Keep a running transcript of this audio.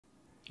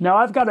Now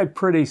I've got a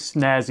pretty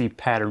snazzy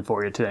pattern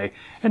for you today,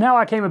 and how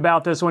I came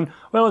about this one,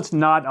 well, it's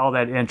not all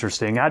that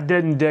interesting. I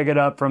didn't dig it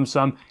up from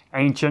some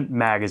ancient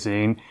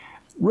magazine.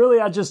 Really,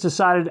 I just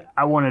decided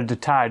I wanted to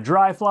tie a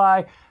dry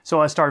fly,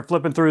 so I started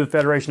flipping through the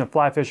Federation of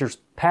Fly Fishers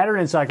pattern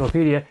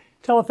encyclopedia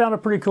till I found a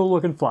pretty cool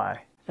looking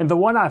fly. And the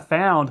one I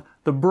found,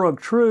 the Brook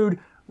Trude,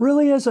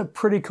 really is a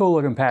pretty cool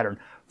looking pattern.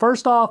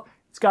 First off,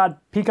 it's got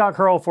peacock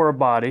herl for a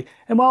body,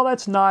 and while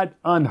that's not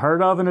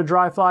unheard of in a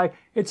dry fly,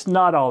 it's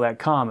not all that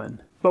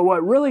common. But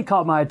what really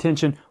caught my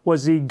attention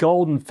was the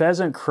golden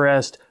pheasant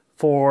crest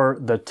for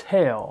the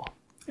tail.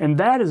 And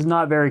that is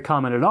not very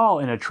common at all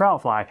in a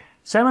trout fly.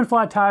 Salmon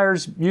fly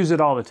tyers use it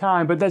all the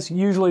time, but that's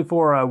usually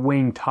for a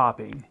wing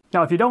topping.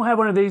 Now, if you don't have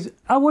one of these,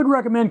 I would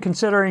recommend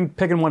considering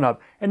picking one up.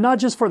 And not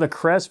just for the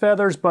crest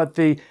feathers, but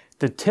the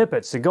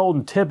tippets, the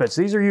golden tippets.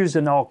 These are used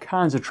in all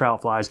kinds of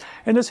trout flies.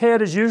 And this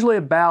head is usually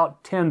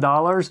about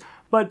 $10,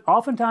 but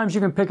oftentimes you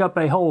can pick up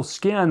a whole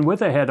skin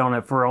with a head on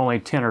it for only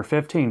 $10 or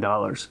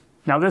 $15.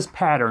 Now this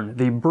pattern,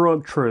 the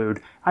Brook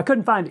Trude, I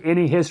couldn't find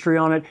any history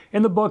on it.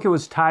 In the book it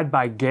was tied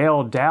by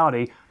Gail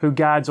Dowdy, who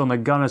guides on the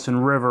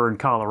Gunnison River in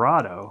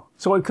Colorado.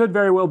 So it could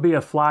very well be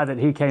a fly that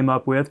he came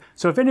up with.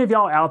 So if any of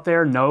y'all out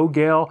there know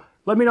Gail,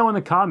 let me know in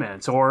the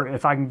comments, or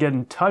if I can get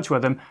in touch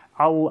with him,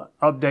 I'll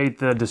update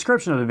the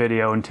description of the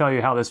video and tell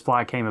you how this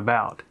fly came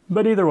about.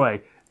 But either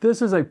way,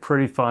 this is a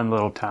pretty fun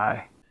little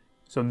tie.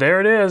 So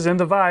there it is in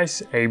the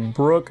vise, a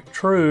Brook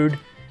Trude.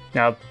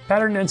 Now,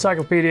 Pattern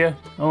Encyclopedia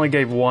only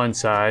gave one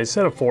size,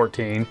 set of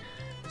 14.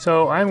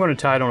 So I'm going to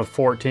tie it on a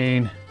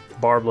 14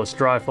 barbless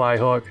dry fly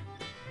hook.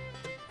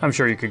 I'm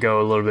sure you could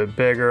go a little bit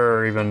bigger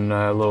or even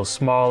a little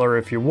smaller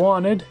if you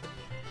wanted.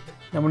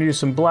 I'm going to use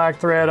some black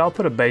thread. I'll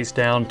put a base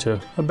down to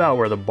about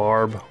where the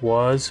barb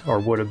was or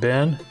would have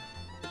been.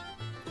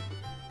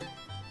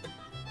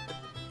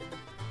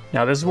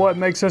 Now this is what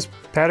makes this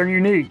pattern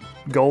unique.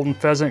 Golden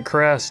pheasant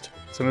crest.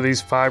 Some of these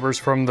fibers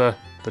from the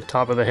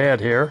top of the head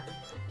here.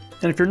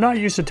 And if you're not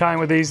used to tying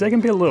with these, they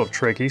can be a little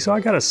tricky. So I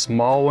got a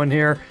small one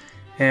here,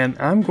 and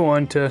I'm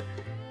going to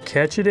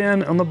catch it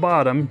in on the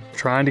bottom,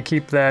 trying to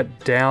keep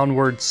that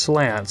downward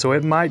slant. So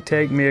it might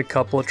take me a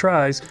couple of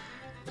tries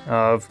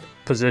of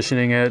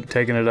positioning it,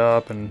 taking it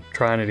up, and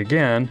trying it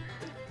again.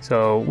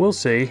 So we'll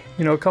see.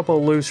 You know, a couple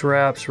of loose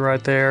wraps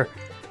right there,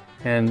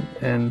 and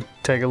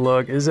take a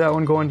look. Is that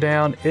one going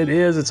down? It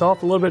is. It's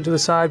off a little bit to the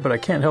side, but I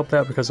can't help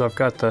that because I've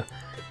got the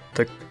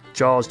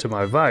jaws to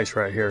my vise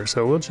right here.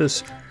 So we'll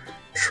just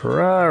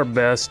try our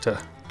best to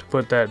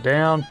put that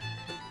down.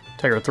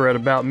 Take our thread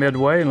about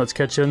midway and let's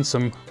catch in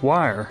some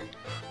wire.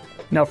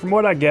 Now from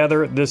what I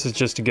gather, this is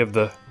just to give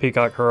the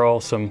peacock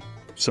herl some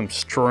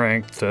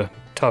strength, to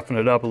toughen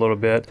it up a little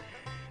bit.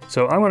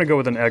 So I'm going to go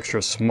with an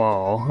extra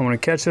small. I'm going to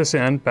catch this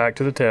in back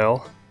to the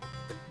tail.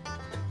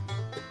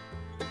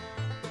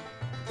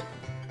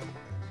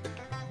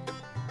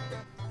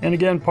 And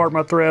again, part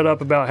my thread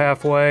up about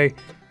halfway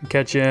and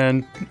catch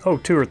in,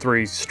 2 or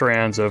 3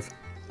 strands of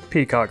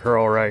peacock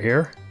herl right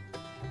here.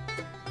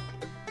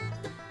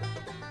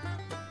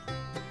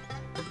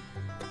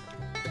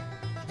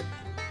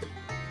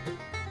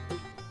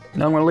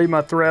 Now I'm going to leave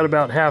my thread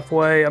about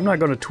halfway. I'm not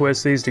going to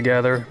twist these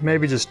together,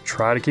 maybe just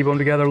try to keep them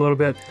together a little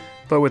bit,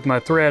 but with my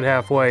thread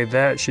halfway,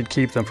 that should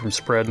keep them from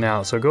spreading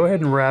out. So go ahead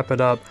and wrap it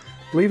up.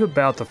 Leave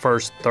about the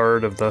first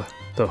third of the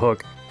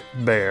hook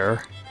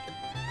bare.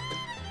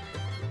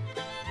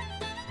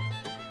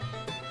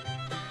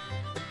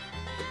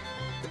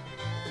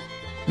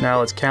 Now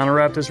let's counter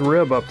wrap this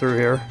rib up through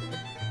here.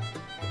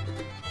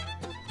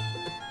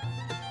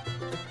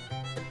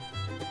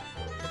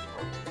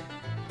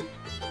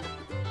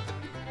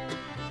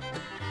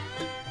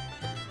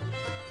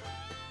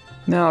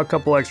 Now a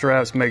couple extra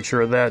wraps, make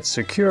sure that's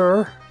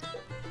secure.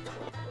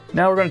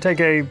 Now we're going to take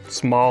a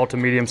small to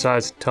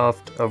medium-sized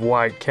tuft of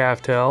white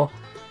calftail.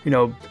 You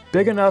know,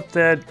 big enough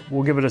that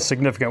we'll give it a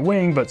significant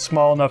wing, but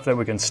small enough that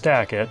we can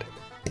stack it.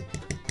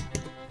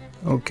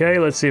 Okay,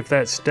 let's see if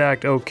that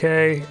stacked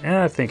okay, and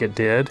I think it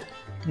did.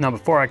 Now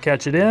before I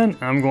catch it in,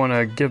 I'm going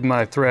to give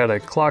my thread a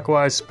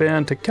clockwise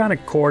spin to kind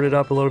of cord it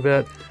up a little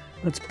bit.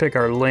 Let's pick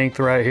our length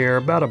right here,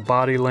 about a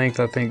body length.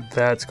 I think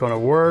that's going to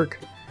work.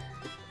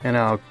 And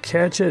I'll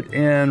catch it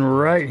in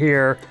right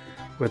here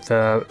with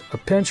a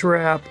pinch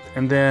wrap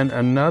and then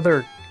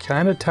another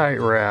kind of tight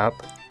wrap.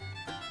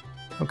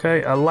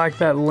 Okay, I like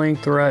that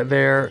length right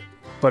there,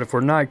 but if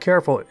we're not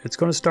careful, it's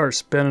going to start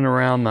spinning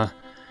around the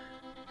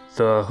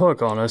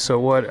hook on us. So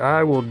what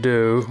I will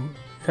do,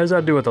 as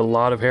I do with a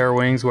lot of hair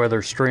wings,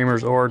 whether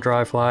streamers or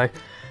dry fly, I'm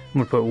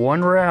going to put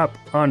one wrap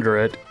under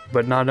it,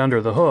 but not under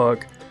the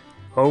hook,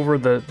 over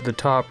the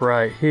top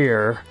right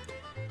here,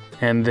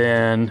 and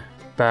then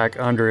back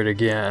under it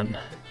again.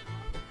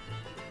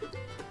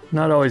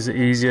 Not always the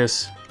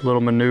easiest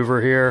little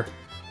maneuver here,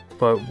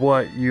 but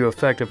what you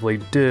effectively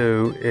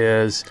do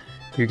is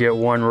you get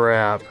one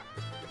wrap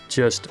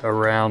just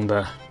around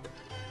the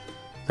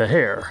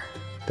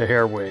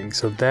hair wing.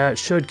 So that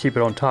should keep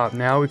it on top.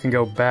 Now we can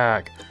go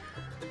back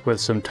with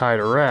some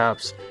tighter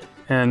wraps,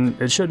 and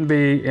it shouldn't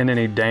be in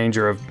any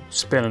danger of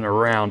spinning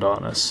around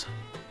on us.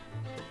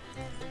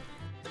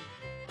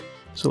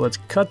 So let's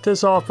cut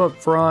this off up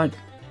front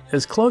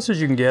as close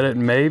as you can get it,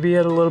 maybe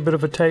at a little bit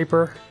of a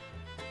taper.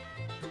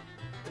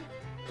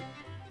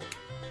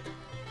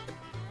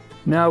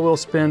 Now we'll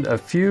spend a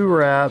few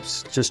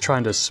wraps just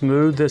trying to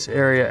smooth this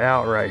area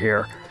out right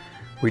here.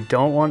 We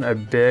don't want a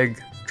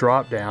big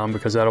drop down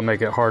because that'll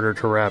make it harder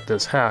to wrap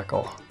this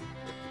hackle.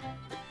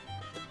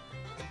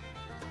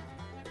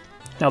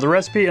 Now the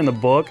recipe in the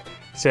book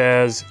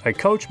says a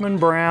Coachman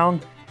brown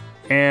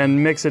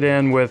and mix it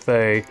in with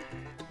a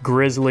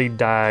grizzly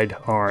dyed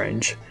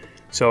orange.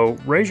 So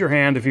raise your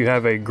hand if you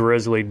have a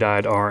grizzly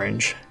dyed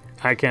orange.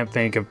 I can't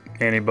think of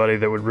anybody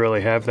that would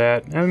really have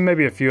that, and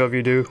maybe a few of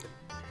you do.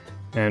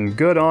 And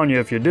good on you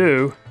if you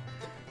do,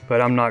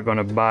 but I'm not going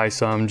to buy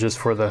some just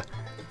for the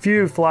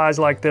few flies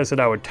like this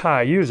that I would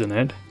tie using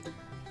it.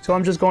 So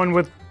I'm just going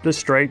with the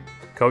straight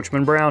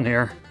Coachman brown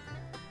here.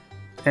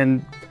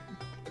 And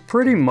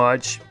pretty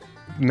much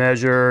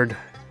measured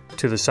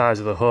to the size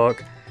of the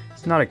hook.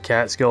 It's not a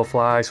catskill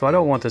fly, so I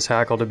don't want this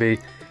hackle to be,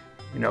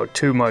 you know,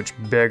 too much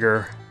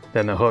bigger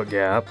than the hook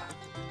gap.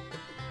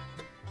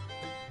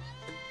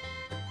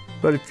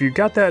 But if you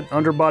got that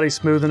underbody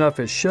smooth enough,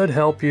 it should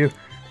help you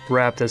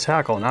wrap this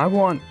hackle. And I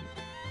want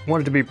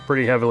it to be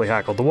pretty heavily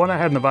hackled. The one I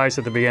had in the vise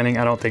at the beginning,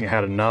 I don't think it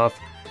had enough.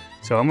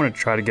 So I'm going to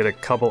try to get a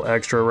couple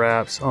extra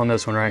wraps on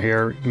this one right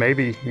here.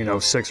 Maybe, you know,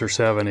 6 or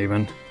 7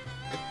 even.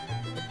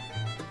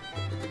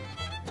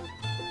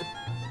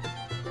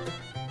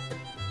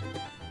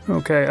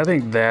 Okay, I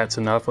think that's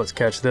enough. Let's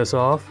catch this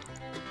off.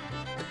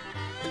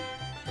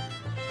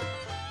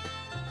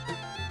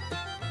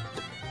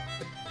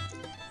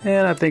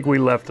 And I think we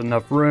left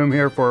enough room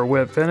here for a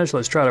whip finish.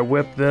 Let's try to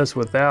whip this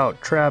without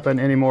trapping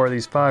any more of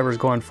these fibers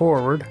going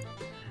forward.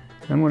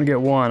 I'm going to get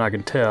one, I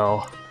can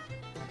tell.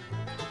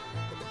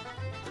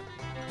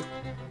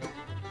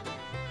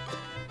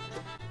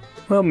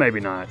 Well,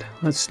 maybe not.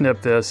 Let's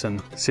snip this and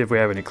see if we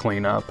have any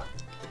cleanup.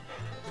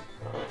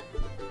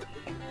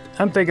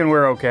 I'm thinking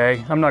we're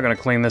okay. I'm not going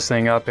to clean this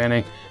thing up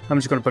any. I'm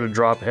just going to put a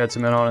drop of head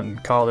cement on it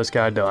and call this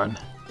guy done.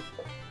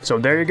 So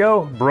there you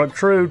go, Brook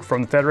Trude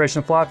from the Federation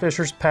of Fly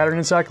Fishers Pattern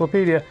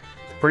Encyclopedia.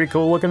 Pretty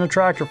cool looking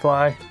attractor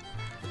fly.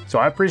 So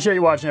I appreciate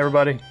you watching,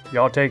 everybody.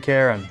 Y'all take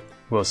care, and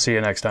we'll see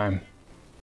you next time.